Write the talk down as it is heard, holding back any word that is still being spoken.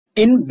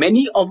In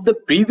many of the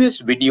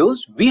previous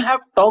videos, we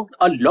have talked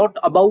a lot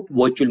about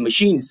virtual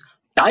machines,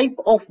 type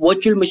of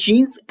virtual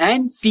machines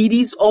and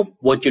series of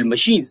virtual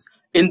machines.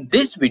 In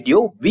this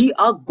video, we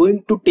are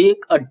going to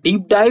take a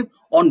deep dive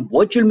on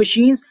virtual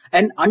machines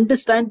and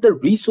understand the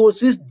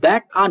resources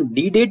that are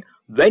needed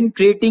when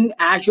creating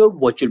Azure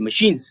virtual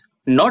machines.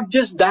 Not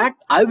just that,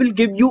 I will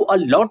give you a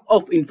lot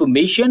of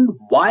information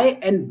why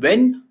and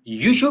when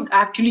you should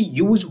actually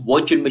use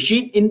virtual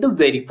machine in the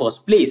very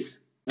first place.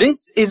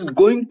 This is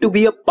going to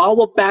be a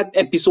power-packed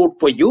episode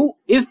for you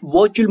if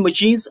virtual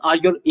machines are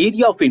your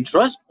area of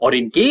interest or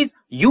in case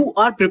you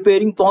are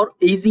preparing for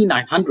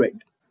AZ-900.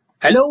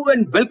 Hello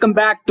and welcome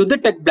back to the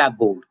Tech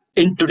Blackboard.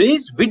 In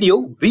today's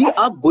video, we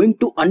are going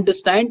to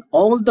understand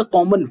all the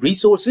common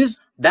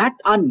resources that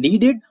are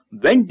needed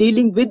when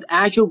dealing with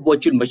Azure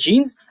virtual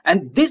machines,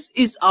 and this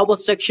is our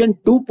section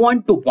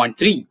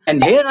 2.2.3.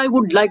 And here I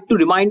would like to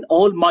remind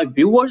all my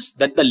viewers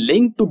that the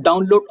link to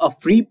download a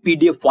free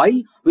PDF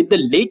file with the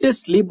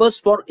latest syllabus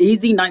for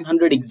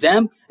AZ-900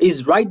 exam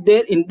is right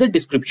there in the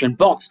description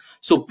box.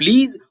 So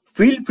please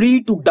feel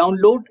free to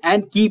download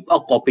and keep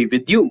a copy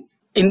with you.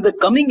 In the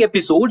coming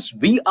episodes,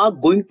 we are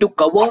going to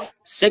cover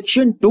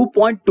section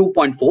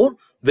 2.2.4,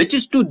 which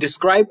is to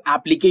describe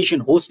application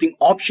hosting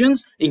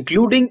options,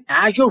 including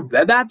Azure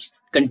Web Apps,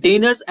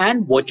 containers,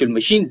 and virtual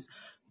machines.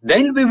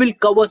 Then we will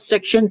cover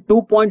section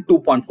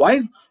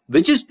 2.2.5,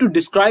 which is to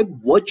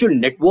describe virtual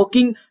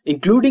networking,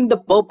 including the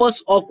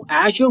purpose of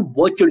Azure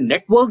Virtual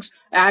Networks,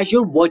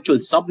 Azure Virtual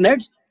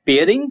Subnets,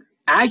 peering,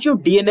 Azure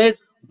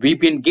DNS,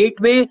 VPN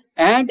Gateway,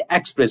 and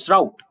Express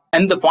Route.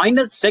 And the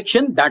final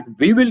section that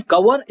we will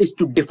cover is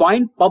to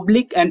define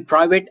public and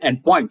private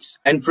endpoints.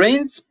 And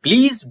friends,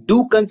 please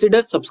do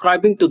consider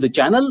subscribing to the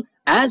channel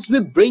as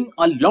we bring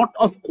a lot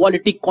of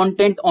quality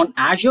content on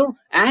Azure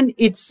and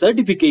its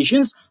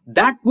certifications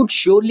that would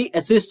surely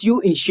assist you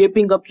in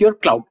shaping up your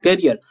cloud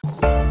career.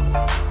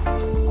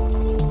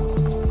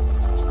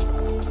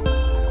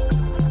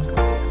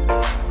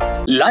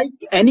 Like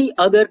any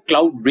other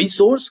cloud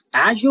resource,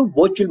 Azure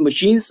virtual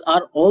machines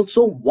are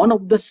also one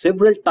of the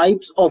several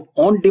types of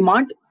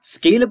on-demand,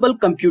 scalable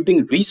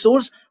computing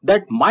resource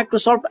that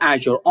Microsoft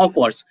Azure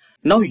offers.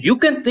 Now you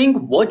can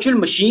think virtual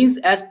machines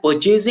as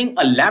purchasing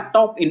a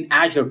laptop in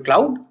Azure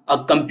Cloud,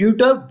 a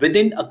computer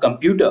within a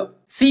computer.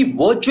 See,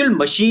 virtual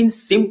machines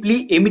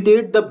simply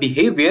imitate the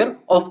behavior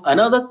of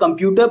another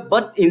computer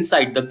but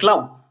inside the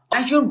cloud.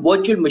 Azure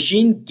Virtual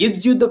Machine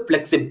gives you the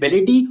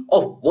flexibility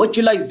of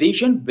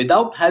virtualization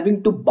without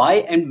having to buy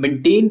and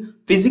maintain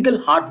physical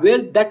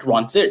hardware that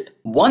runs it.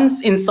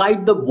 Once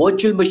inside the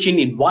virtual machine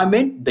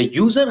environment, the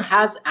user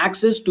has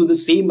access to the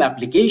same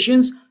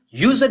applications,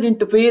 user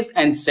interface,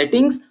 and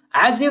settings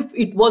as if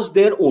it was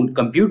their own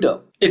computer.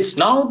 It's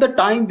now the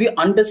time we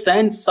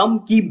understand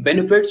some key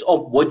benefits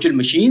of virtual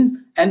machines,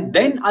 and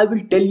then I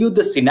will tell you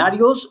the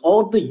scenarios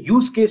or the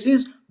use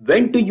cases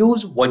when to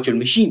use virtual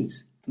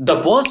machines.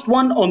 The first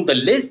one on the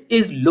list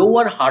is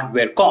lower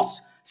hardware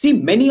costs. See,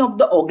 many of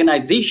the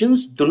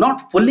organizations do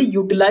not fully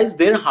utilize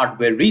their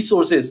hardware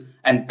resources,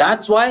 and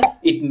that's why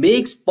it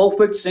makes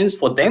perfect sense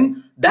for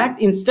them that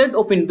instead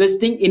of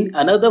investing in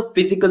another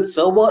physical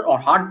server or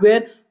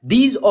hardware,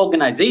 these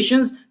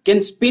organizations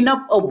can spin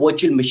up a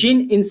virtual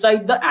machine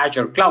inside the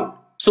Azure cloud.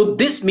 So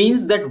this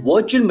means that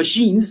virtual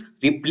machines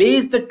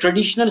replace the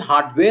traditional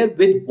hardware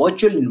with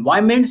virtual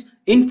environments,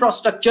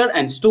 infrastructure,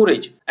 and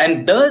storage,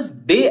 and thus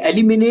they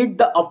eliminate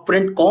the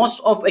upfront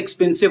cost of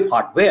expensive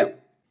hardware.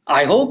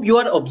 I hope you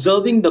are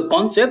observing the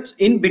concepts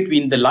in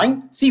between the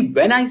line. See,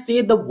 when I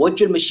say the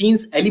virtual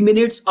machines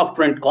eliminates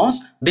upfront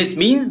cost, this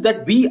means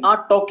that we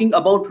are talking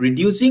about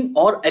reducing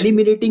or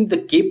eliminating the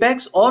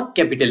capex or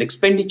capital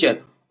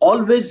expenditure.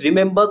 Always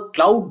remember,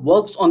 cloud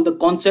works on the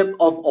concept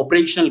of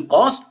operational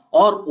cost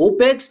or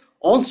OPEX,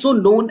 also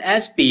known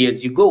as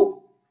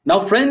pay-as-you-go. Now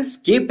friends,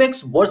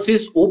 CAPEX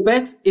versus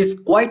OPEX is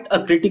quite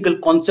a critical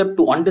concept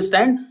to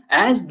understand,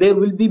 as there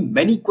will be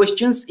many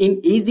questions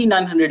in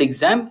AZ-900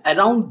 exam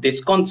around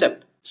this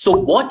concept. So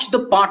watch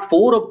the part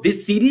 4 of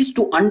this series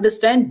to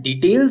understand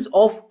details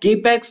of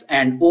CAPEX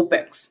and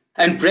OPEX.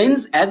 And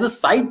friends, as a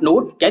side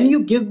note, can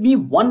you give me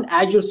one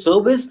Azure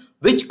service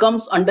which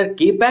comes under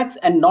CAPEX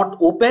and not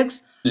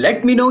OPEX?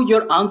 Let me know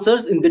your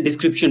answers in the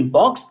description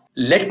box.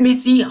 Let me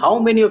see how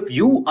many of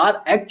you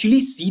are actually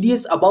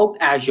serious about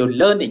Azure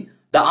learning.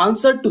 The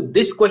answer to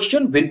this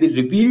question will be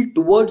revealed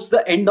towards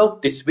the end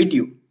of this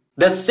video.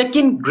 The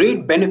second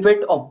great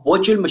benefit of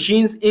virtual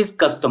machines is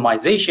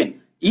customization.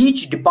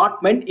 Each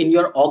department in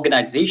your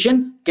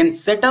organization can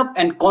set up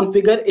and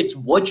configure its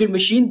virtual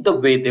machine the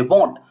way they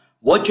want.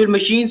 Virtual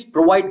machines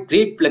provide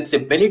great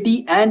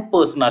flexibility and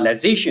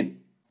personalization,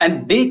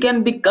 and they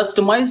can be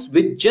customized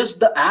with just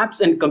the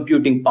apps and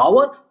computing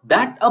power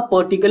that a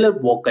particular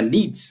worker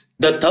needs.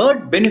 The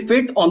third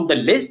benefit on the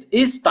list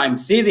is time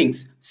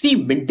savings. See,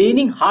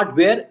 maintaining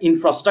hardware,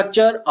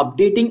 infrastructure,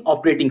 updating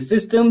operating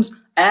systems,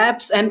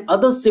 apps and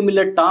other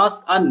similar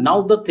tasks are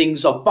now the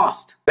things of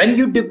past. When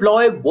you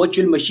deploy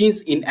virtual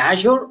machines in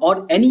Azure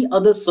or any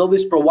other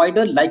service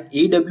provider like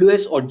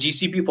AWS or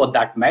GCP for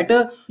that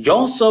matter,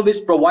 your service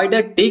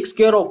provider takes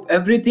care of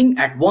everything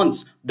at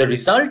once. The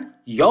result?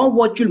 Your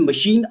virtual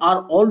machine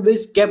are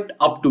always kept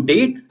up to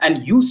date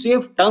and you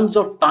save tons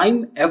of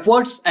time,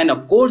 efforts, and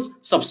of course,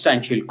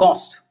 substantial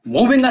cost.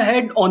 Moving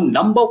ahead, on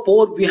number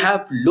 4, we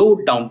have low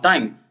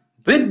downtime.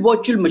 With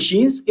virtual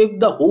machines, if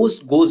the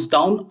host goes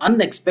down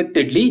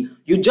unexpectedly,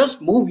 you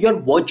just move your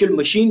virtual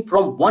machine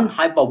from one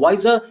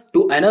hypervisor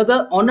to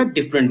another on a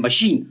different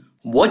machine.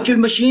 Virtual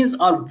machines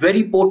are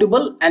very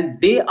portable and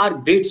they are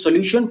great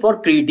solution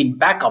for creating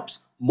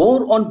backups.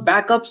 More on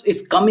backups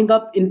is coming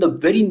up in the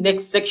very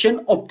next section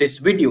of this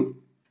video.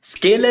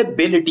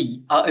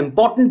 Scalability, an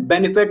important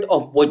benefit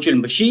of virtual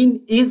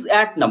machine, is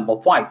at number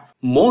 5.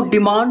 More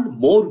demand,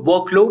 more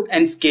workload,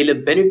 and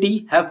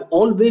scalability have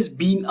always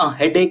been a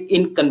headache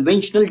in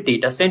conventional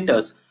data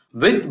centers.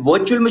 With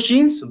virtual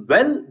machines,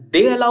 well,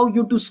 they allow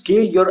you to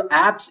scale your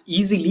apps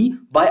easily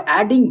by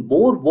adding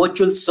more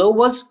virtual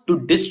servers to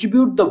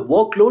distribute the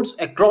workloads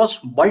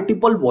across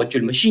multiple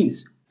virtual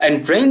machines.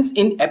 And friends,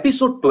 in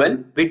episode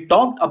 12, we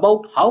talked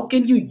about how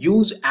can you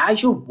use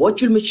Azure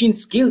Virtual Machine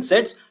skill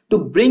sets to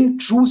bring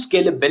true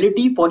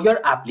scalability for your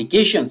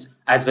applications.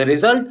 As a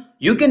result,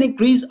 you can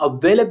increase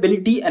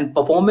availability and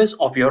performance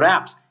of your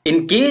apps.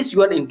 In case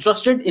you are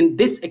interested in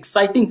this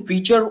exciting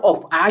feature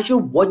of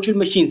Azure Virtual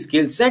Machine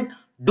skill set,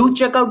 do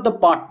check out the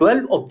part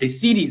 12 of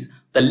this series.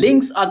 The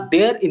links are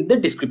there in the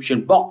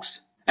description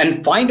box.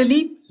 And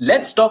finally,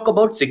 let's talk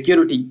about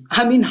security.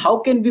 How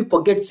can we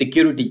forget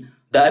security?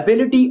 The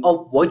ability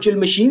of virtual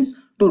machines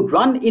to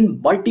run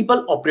in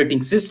multiple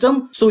operating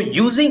systems. So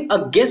using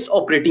a guest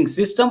operating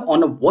system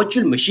on a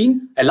virtual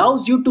machine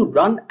allows you to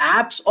run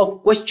apps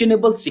of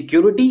questionable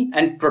security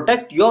and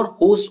protect your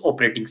host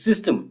operating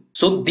system.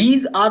 So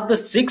these are the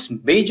 6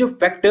 major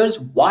factors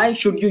why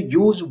should you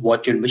use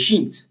virtual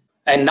machines.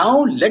 And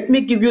now let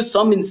me give you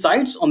some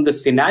insights on the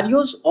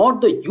scenarios or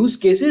the use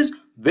cases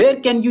where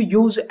can you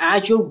use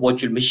Azure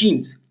Virtual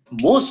Machines.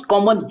 Most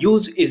common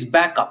use is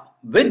backup.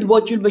 With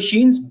virtual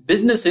machines,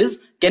 businesses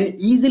can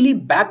easily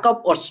back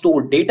up or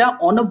store data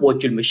on a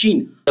virtual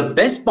machine. The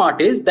best part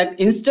is that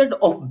instead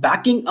of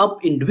backing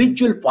up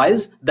individual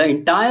files, the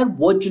entire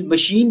virtual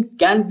machine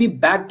can be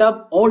backed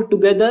up all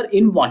together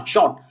in one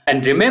shot.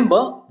 And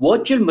remember,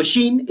 virtual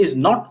machine is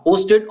not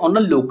hosted on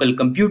a local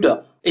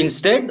computer.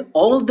 Instead,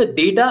 all the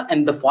data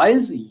and the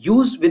files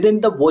used within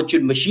the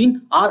virtual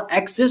machine are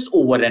accessed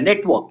over a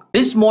network.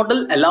 This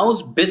model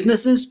allows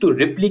businesses to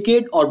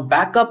replicate or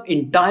back up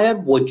entire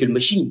virtual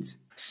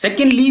machines.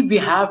 Secondly, we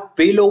have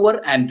failover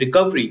and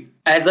recovery.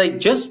 As I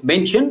just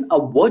mentioned, a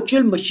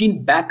virtual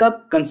machine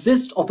backup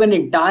consists of an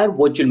entire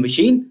virtual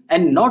machine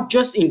and not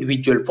just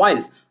individual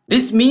files.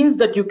 This means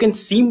that you can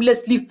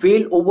seamlessly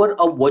fail over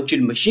a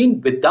virtual machine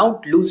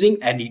without losing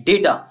any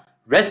data.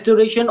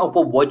 Restoration of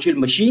a virtual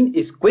machine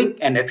is quick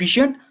and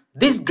efficient.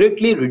 This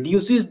greatly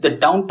reduces the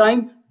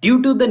downtime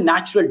due to the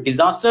natural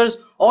disasters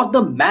or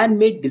the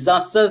man-made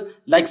disasters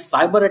like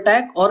cyber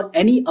attack or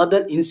any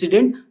other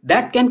incident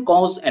that can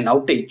cause an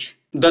outage.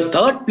 The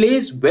third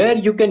place where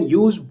you can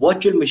use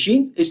virtual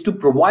machine is to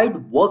provide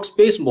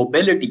workspace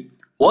mobility.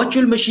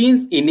 Virtual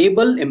machines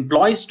enable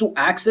employees to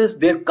access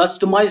their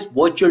customized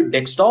virtual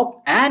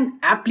desktop and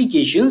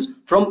applications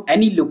from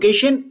any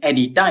location,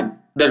 anytime.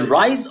 The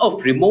rise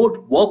of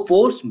remote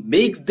workforce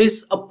makes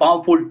this a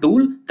powerful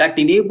tool that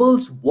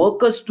enables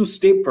workers to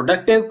stay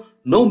productive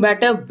no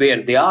matter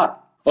where they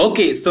are.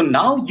 Okay, so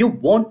now you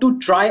want to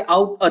try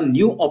out a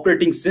new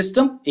operating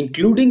system,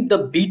 including the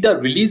beta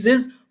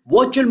releases.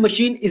 Virtual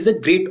machine is a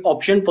great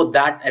option for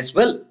that as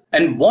well.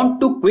 And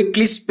want to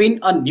quickly spin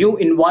a new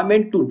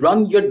environment to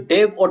run your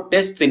dev or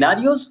test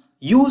scenarios?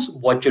 Use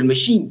virtual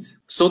machines.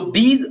 So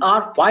these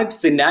are 5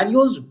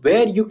 scenarios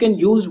where you can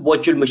use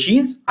virtual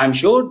machines. I'm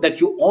sure that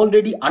you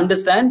already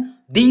understand.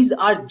 These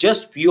are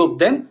just few of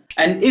them.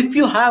 And if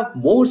you have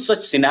more such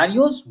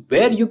scenarios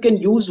where you can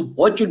use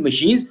virtual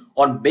machines,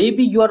 or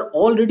maybe you are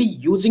already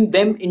using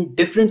them in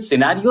different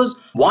scenarios,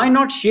 why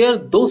not share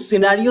those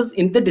scenarios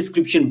in the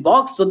description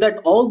box so that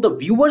all the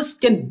viewers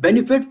can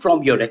benefit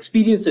from your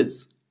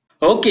experiences.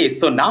 Okay,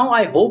 so now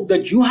I hope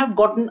that you have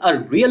gotten a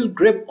real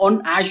grip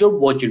on Azure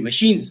Virtual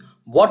Machines.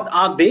 What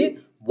are they?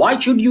 Why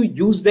should you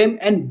use them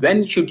and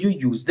when should you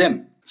use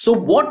them? So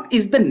what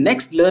is the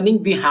next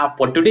learning we have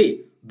for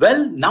today?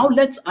 Well, now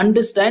let's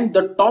understand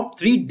the top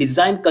 3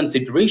 design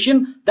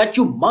considerations that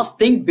you must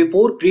think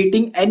before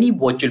creating any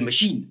virtual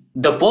machine.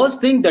 The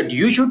first thing that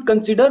you should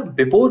consider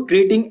before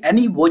creating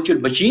any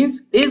virtual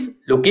machines is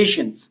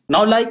locations.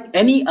 Now, like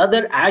any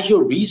other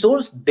Azure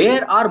resource,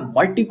 there are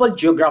multiple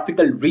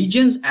geographical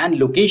regions and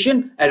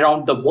locations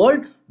around the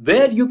world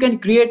where you can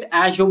create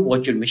Azure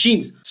virtual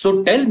machines.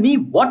 So tell me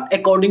what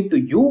according to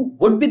you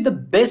would be the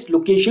best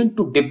location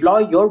to deploy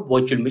your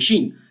virtual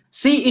machine.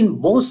 See, in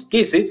most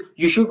cases,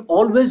 you should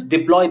always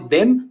deploy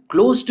them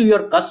close to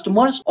your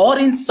customers or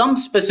in some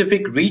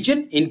specific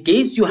region in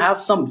case you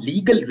have some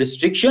legal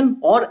restriction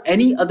or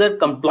any other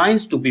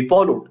compliance to be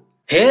followed.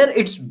 Here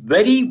it's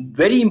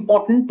very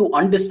important to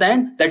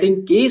understand that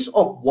in case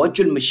of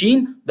virtual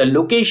machine, the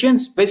location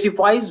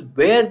specifies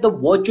where the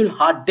virtual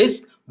hard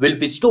disk will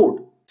be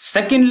stored.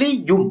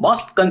 Secondly, you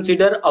must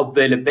consider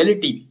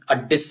availability, a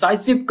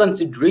decisive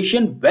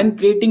consideration when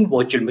creating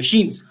virtual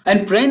machines.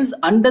 And friends,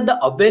 under the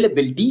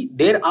availability,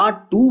 there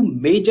are two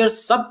major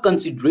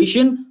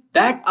sub-considerations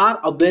that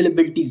are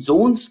availability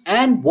zones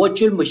and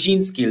virtual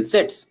machine skill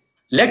sets.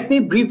 Let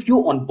me brief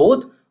you on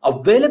both.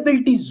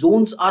 Availability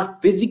zones are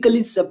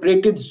physically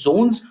separated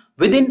zones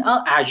within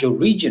an Azure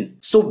region.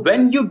 So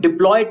when you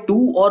deploy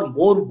two or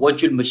more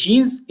virtual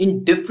machines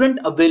in different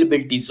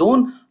availability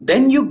zone,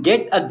 then you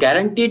get a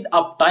guaranteed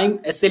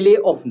uptime SLA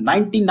of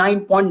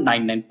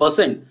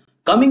 99.99%.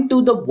 Coming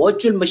to the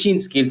virtual machine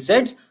skill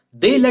sets,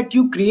 they let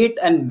you create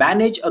and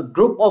manage a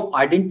group of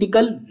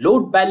identical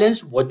load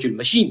balanced virtual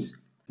machines.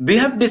 We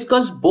have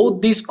discussed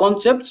both these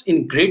concepts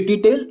in great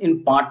detail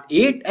in part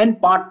 8 and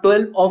part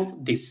 12 of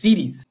this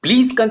series.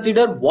 Please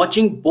consider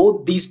watching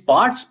both these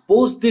parts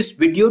post this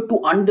video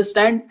to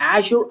understand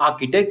Azure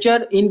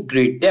architecture in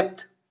great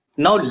depth.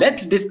 Now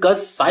let's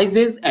discuss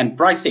sizes and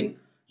pricing.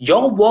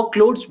 Your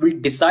workloads will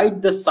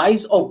decide the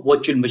size of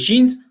virtual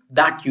machines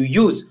that you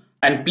use.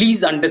 And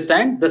please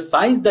understand the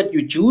size that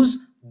you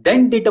choose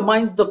then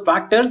determines the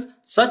factors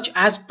such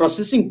as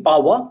processing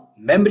power,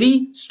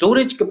 memory,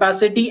 storage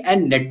capacity,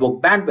 and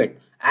network bandwidth.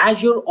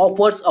 Azure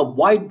offers a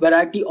wide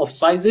variety of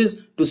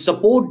sizes to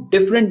support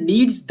different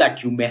needs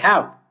that you may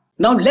have.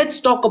 Now let's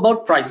talk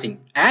about pricing.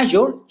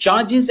 Azure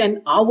charges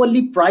an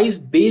hourly price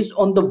based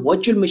on the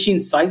virtual machine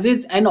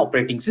sizes and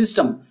operating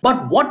system.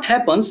 But what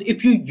happens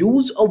if you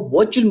use a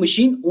virtual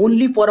machine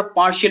only for a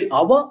partial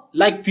hour,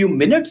 like few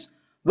minutes?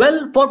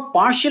 Well, for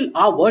partial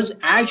hours,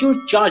 Azure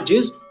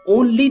charges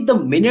only the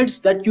minutes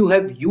that you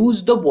have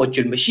used the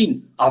virtual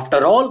machine.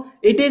 After all,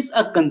 it is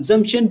a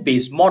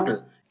consumption-based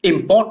model.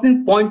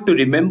 Important point to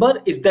remember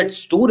is that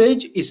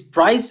storage is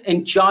priced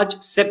and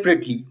charged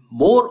separately.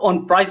 More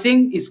on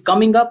pricing is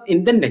coming up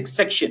in the next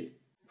section.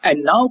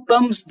 And now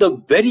comes the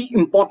very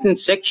important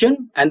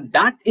section, and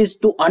that is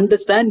to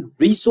understand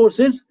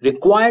resources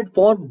required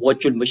for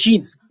virtual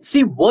machines.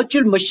 See,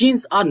 virtual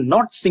machines are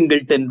not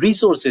singleton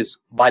resources.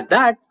 By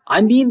that, I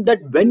mean that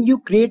when you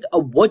create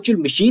a virtual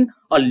machine,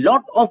 a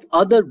lot of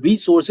other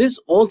resources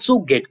also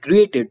get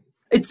created.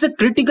 It's a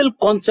critical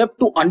concept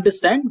to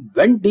understand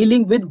when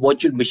dealing with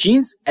virtual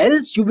machines,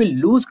 else you will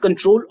lose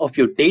control of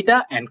your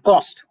data and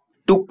cost.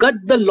 To cut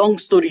the long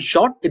story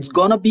short, it's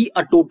gonna be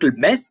a total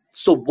mess,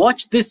 so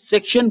watch this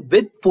section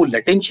with full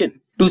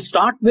attention. To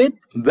start with,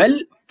 well,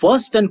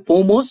 first and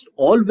foremost,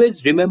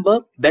 always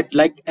remember that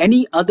like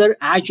any other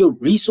Azure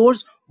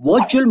resource,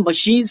 virtual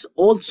machines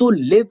also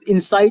live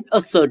inside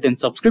a certain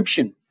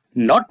subscription.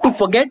 Not to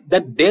forget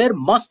that there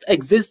must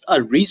exist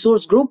a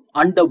resource group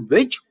under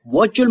which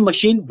virtual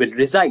machine will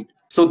reside.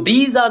 So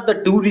these are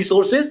the two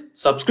resources,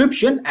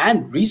 subscription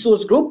and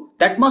resource group,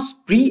 that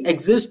must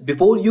pre-exist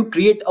before you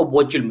create a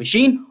virtual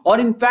machine, or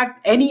in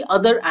fact any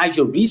other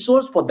Azure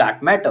resource for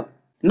that matter.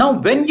 Now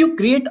when you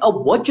create a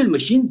virtual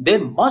machine, there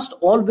must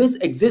always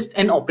exist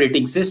an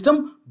operating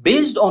system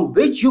based on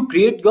which you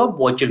create your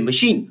virtual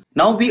machine.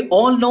 Now we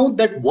all know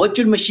that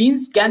virtual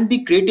machines can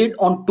be created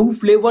on two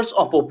flavors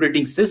of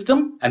operating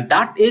system, and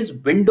that is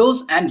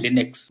Windows and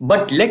Linux.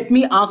 But let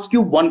me ask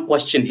you one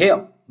question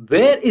here.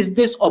 Where is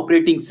this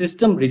operating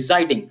system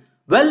residing?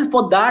 Well,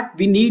 for that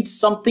we need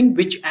something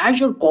which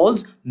Azure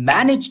calls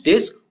managed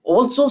disk,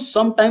 also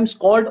sometimes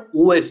called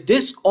OS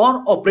disk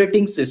or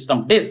operating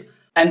system disk.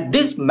 And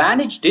this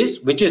managed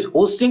disk, which is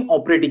hosting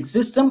operating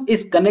system,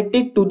 is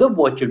connected to the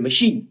virtual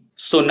machine.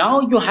 So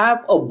now you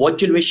have a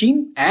virtual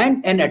machine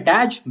and an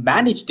attached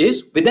managed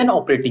disk with an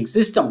operating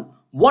system.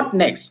 What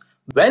next?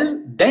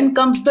 Well, then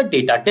comes the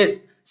data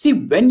disk. See,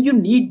 when you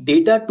need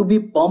data to be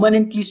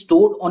permanently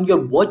stored on your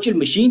virtual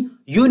machine,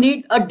 you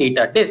need a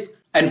data disk.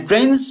 And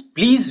friends,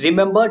 please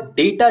remember,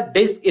 data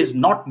disk is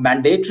not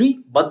mandatory,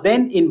 but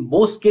then in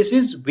most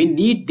cases, we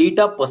need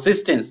data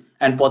persistence.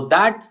 And for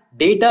that,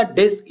 data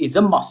disk is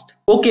a must.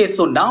 Okay,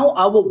 so now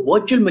our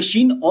virtual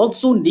machine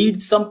also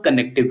needs some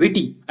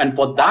connectivity. And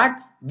for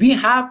that, we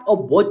have a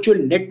virtual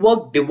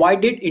network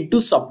divided into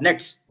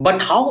subnets.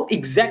 But how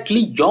exactly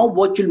your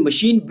virtual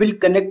machine will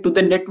connect to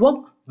the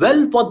network?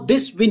 Well, for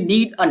this we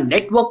need a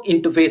network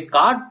interface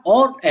card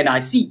or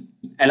NIC.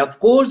 And of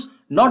course,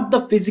 not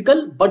the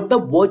physical but the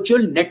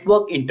virtual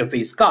network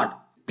interface card.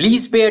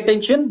 Please pay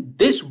attention.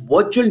 This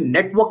virtual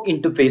network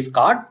interface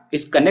card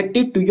is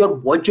connected to your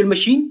virtual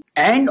machine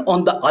and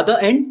on the other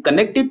end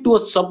connected to a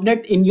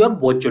subnet in your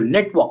virtual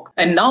network.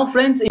 And now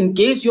friends, in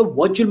case your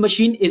virtual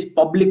machine is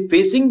public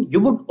facing, you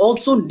would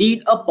also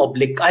need a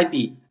public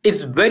IP.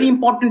 It's very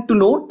important to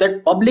note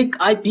that public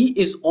IP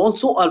is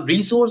also a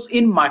resource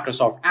in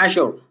Microsoft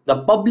Azure.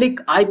 The public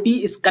IP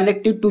is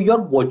connected to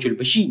your virtual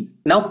machine.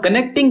 Now,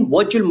 connecting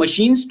virtual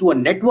machines to a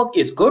network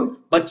is good,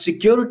 but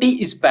security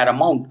is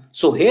paramount.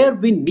 So here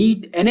we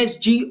need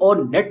NSG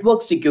or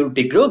network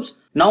security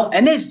groups Now,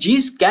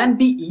 NSGs can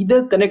be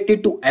either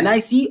connected to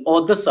NIC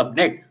or the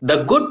subnet.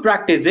 The good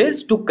practice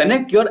is to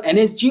connect your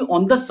NSG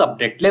on the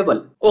subnet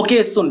level.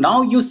 Okay, so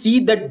now you see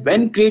that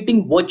when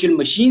creating virtual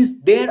machines,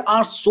 there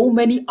are so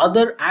many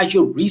other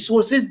Azure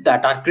resources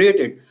that are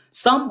created.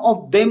 Some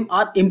of them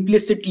are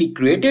implicitly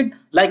created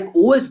like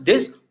OS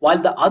disk, while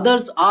the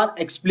others are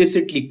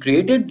explicitly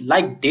created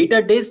like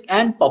data disk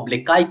and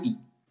public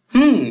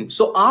IP.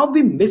 So are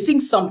we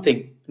missing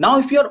something? Now,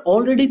 if you're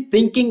already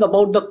thinking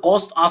about the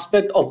cost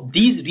aspect of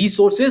these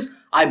resources,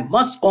 I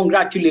must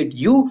congratulate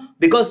you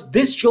because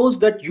this shows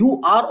that you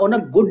are on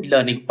a good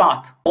learning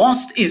path.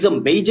 Cost is a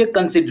major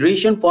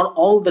consideration for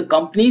all the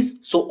companies,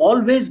 so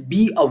always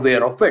be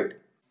aware of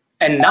it.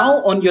 And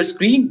now on your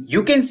screen,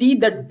 you can see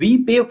that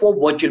we pay for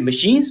virtual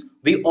machines.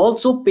 We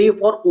also pay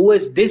for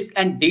OS disk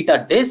and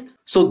data disk.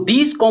 So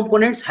these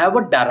components have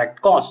a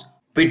direct cost.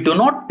 We do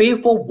not pay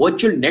for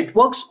virtual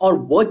networks or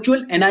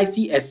virtual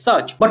NIC as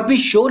such, but we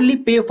surely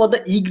pay for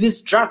the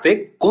egress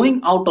traffic going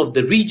out of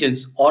the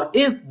regions, or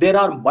if there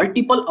are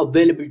multiple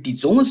availability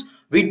zones,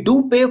 we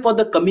do pay for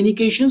the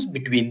communications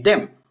between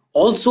them.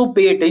 Also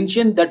pay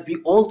attention that we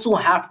also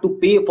have to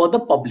pay for the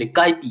public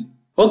IP.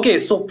 Okay,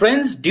 so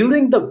friends,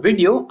 during the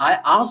video, I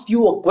asked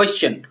you a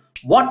question.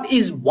 What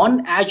is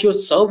one Azure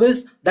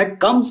service that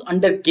comes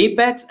under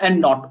CAPEX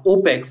and not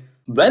OPEX?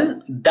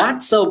 Well,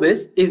 that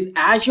service is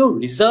Azure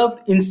Reserved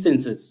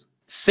Instances.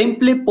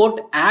 Simply put,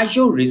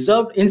 Azure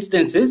Reserved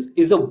Instances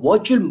is a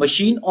virtual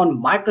machine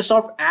on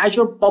Microsoft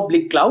Azure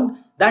Public Cloud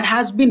that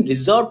has been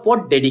reserved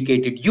for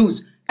dedicated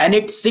use, and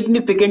it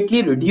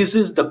significantly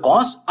reduces the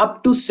cost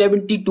up to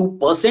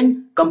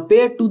 72%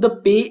 compared to the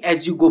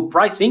pay-as-you-go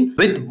pricing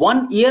with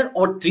 1 year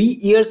or 3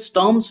 years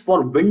terms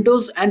for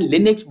Windows and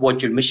Linux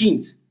virtual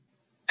machines.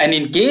 And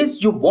in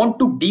case you want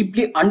to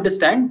deeply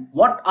understand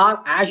what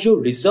are Azure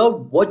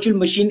Reserved Virtual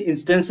Machine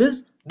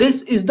Instances,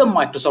 this is the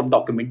Microsoft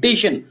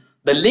documentation.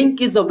 The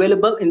link is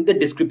available in the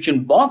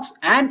description box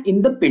and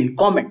in the pinned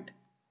comment.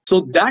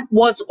 So that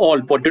was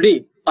all for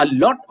today. A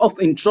lot of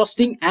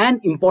interesting and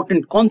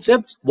important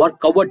concepts were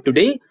covered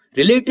today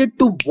related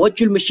to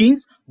virtual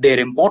machines, their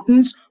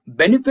importance,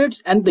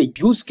 benefits, and the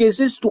use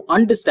cases to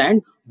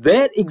understand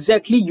where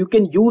exactly you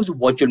can use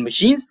virtual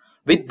machines.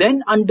 We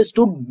then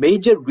understood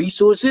major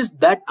resources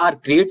that are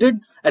created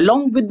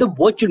along with the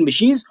virtual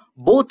machines,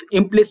 both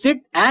implicit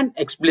and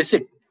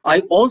explicit.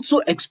 I also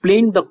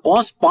explained the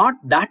cost part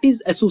that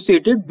is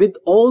associated with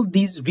all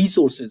these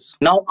resources.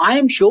 Now, I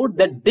am sure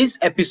that this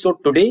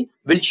episode today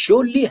will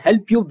surely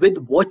help you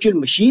with virtual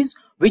machines,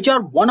 which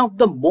are one of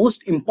the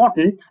most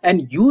important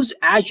and used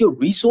Azure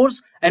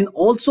resource and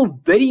also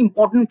very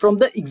important from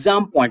the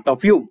exam point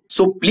of view.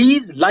 So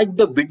please like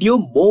the video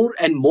more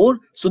and more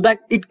so that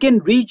it can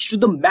reach to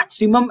the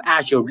maximum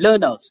Azure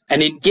learners.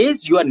 And in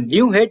case you are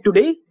new here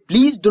today,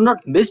 please do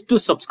not miss to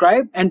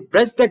subscribe and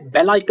press that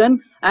bell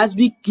icon as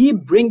we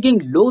keep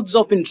bringing loads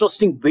of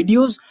interesting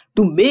videos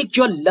to make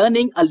your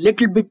learning a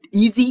little bit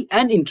easy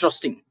and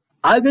interesting.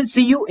 I will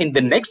see you in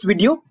the next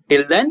video.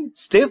 Till then,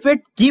 stay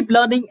fit, keep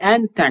learning,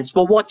 and thanks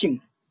for watching.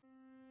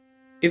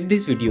 If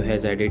this video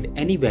has added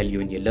any value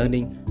in your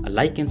learning, a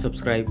like and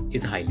subscribe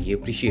is highly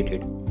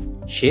appreciated.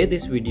 Share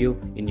this video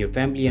in your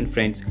family and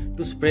friends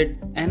to spread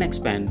and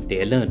expand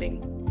their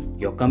learning.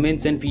 Your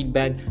comments and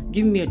feedback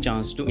give me a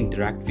chance to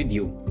interact with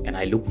you, and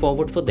I look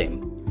forward for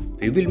them.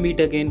 We will meet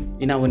again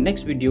in our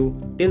next video.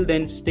 Till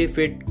then, stay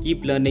fit,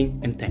 keep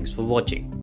learning, and thanks for watching.